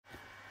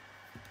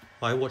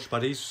Hi watch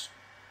buddies,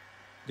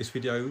 this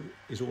video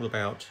is all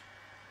about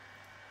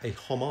a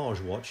Homage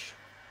watch,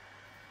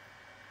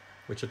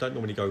 which I don't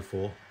normally go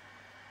for,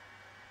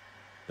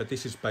 but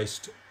this is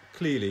based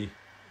clearly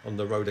on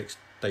the Rolex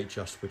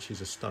Datejust, which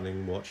is a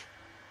stunning watch,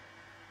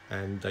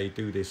 and they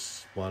do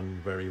this one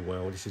very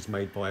well. This is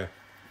made by a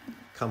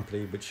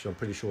company which I'm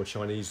pretty sure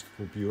Chinese,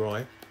 called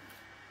Burei,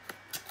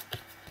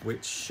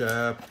 which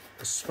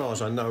as far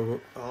as I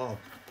know are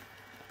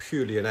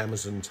purely an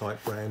Amazon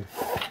type brand.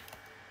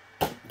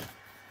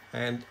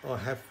 And I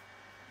have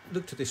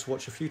looked at this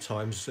watch a few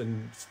times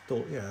and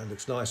thought, yeah, it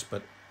looks nice,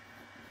 but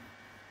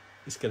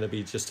it's going to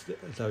be just a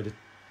load of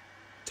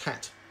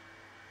tat,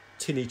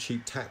 tinny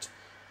cheap tat.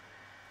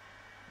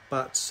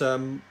 But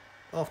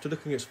after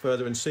looking at it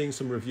further and seeing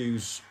some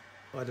reviews,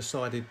 I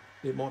decided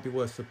it might be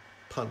worth a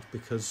punt,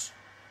 because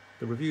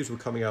the reviews were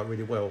coming out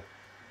really well,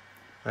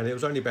 and it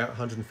was only about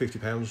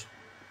 £150.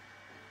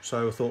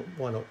 So I thought,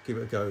 why not give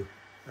it a go?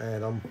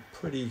 And I'm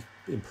pretty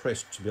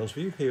impressed, to be honest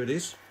with you. Here it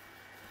is.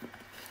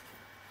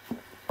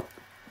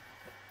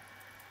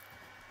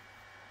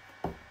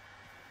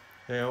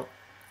 Now,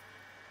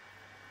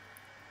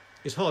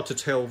 it's hard to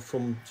tell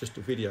from just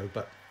a video,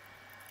 but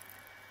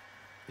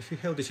if you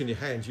held this in your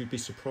hands, you'd be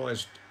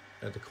surprised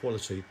at the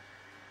quality,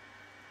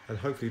 and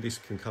hopefully this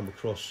can come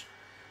across.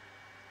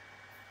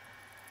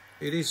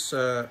 It is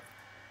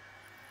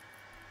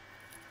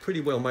pretty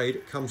well made.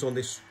 It comes on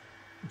this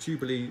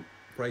Jubilee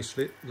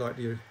bracelet, like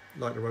the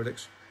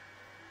Rolex.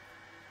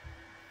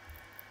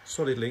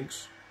 Solid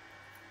links.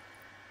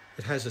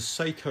 It has a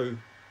Seiko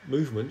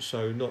movement,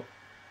 so not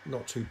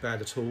too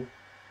bad at all.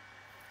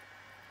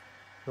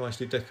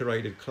 Nicely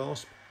decorated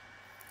clasp,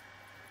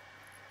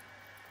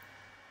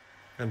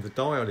 and the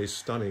dial is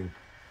stunning.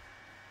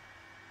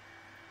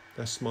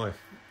 That's I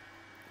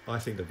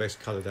think the best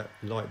colour, that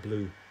light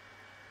blue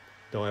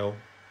dial.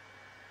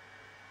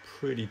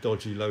 Pretty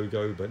dodgy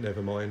logo, but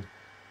never mind.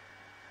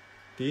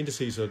 The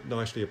indices are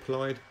nicely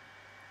applied.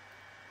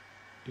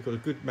 You've got a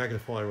good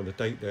magnifier on the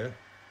date there,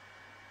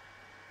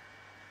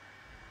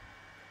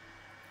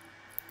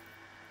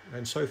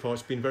 and so far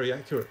it's been very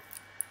accurate.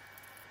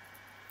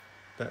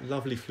 That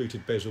lovely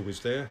fluted bezel was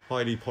there,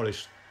 highly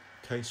polished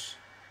case.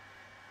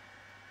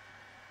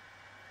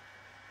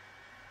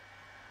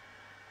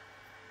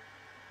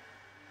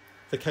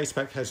 The case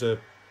back has a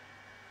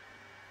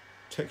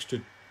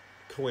textured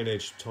coin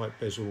edge type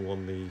bezel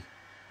on the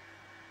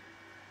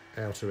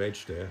outer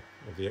edge there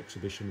of the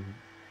exhibition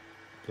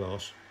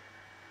glass.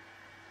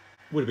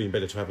 Would have been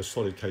better to have a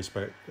solid case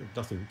back,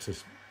 nothing to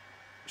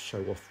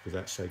show off with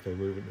that Seiko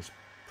movement. It's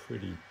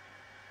pretty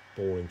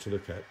boring to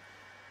look at.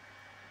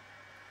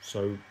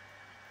 So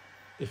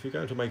if you're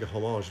going to make a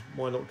Homage,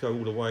 why not go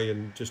all the way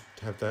and just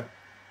have that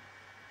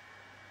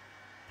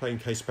plain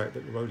case back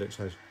that the Rolex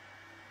has?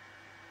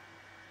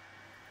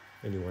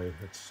 Anyway,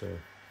 that's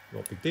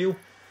not a big deal.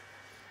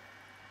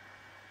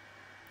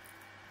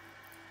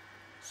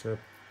 It's a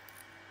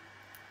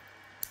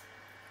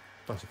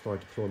butterfly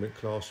deployment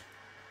clasp,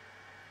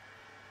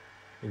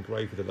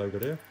 engraved with the logo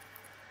there.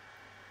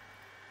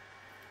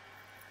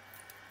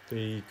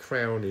 The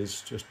crown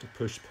is just a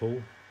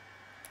push-pull,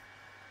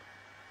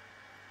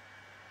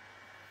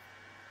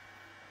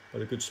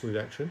 but a good smooth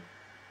action.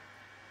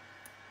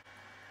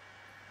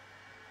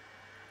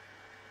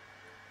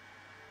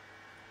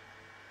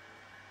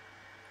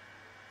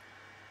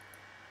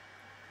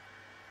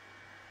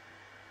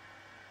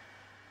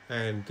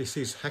 And this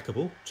is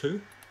hackable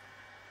too.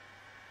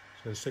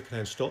 So the second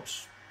hand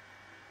stops,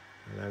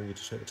 allowing you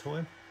to set the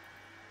time.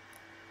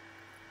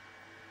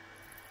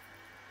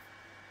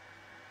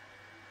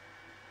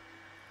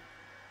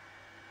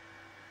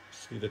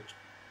 See the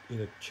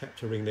inner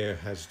chapter ring there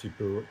has the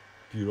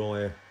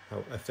Burei,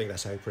 I think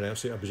that's how you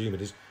pronounce it, I presume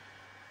it is.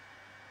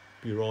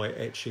 Burei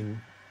etching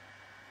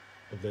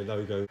of their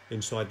logo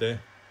inside there.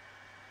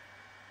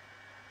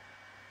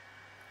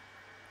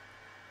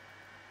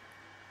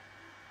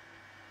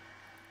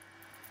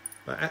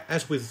 But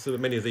as with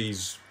many of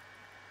these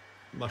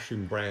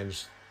mushroom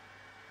brands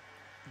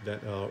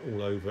that are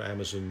all over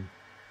Amazon,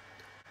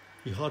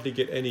 you hardly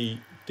get any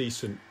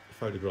decent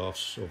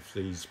photographs of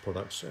these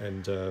products,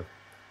 and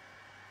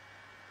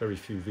very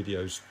few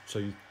videos, so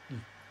you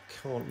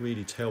can't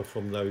really tell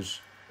from those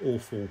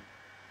awful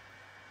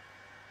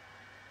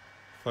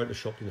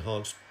photoshopped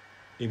enhanced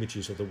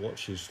images of the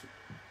watches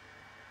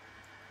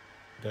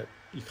that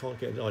you can't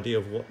get an idea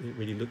of what it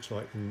really looks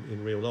like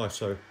in real life.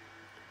 So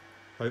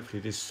hopefully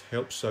this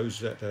helps those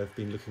that have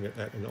been looking at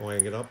that and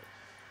eyeing it up.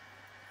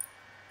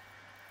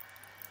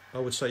 I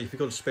would say if you've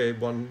got to spare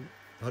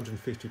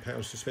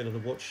 £150 to spend on a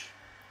watch,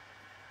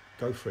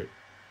 go for it.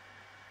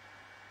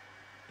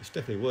 It's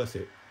definitely worth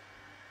it.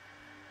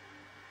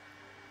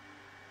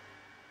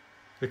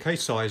 The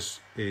case size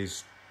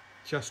is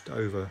just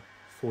over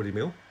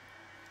 40mm.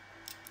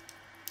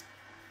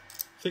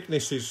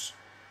 Thickness is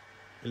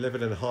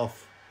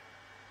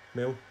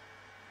 11.5mm.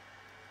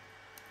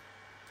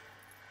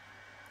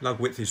 Lug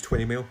width is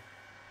 20mm.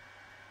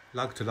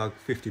 Lug to lug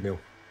 50mm.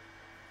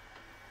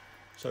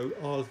 So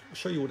I'll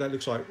show you what that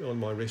looks like on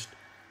my wrist.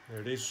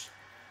 There it is.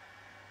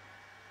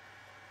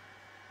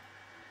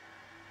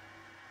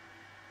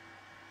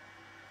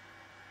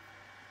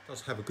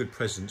 does have a good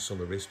presence on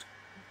the wrist,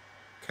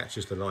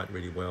 catches the light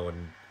really well,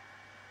 and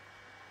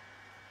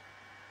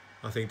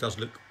I think it does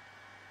look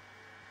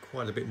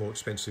quite a bit more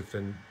expensive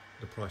than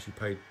the price you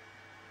paid.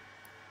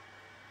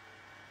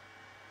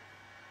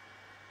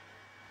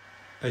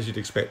 As you'd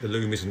expect, the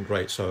loom isn't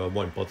great, so I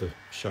won't bother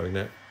showing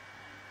that.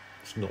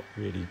 It's not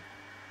really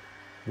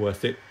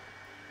worth it.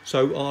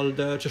 So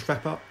I'll just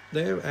wrap up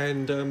there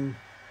and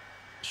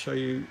show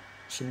you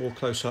some more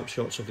close-up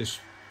shots of this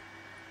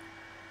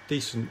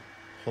decent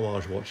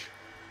Homage watch.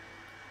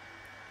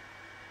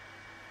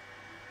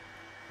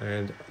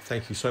 And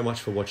thank you so much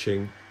for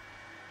watching.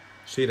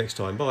 See you next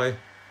time. Bye.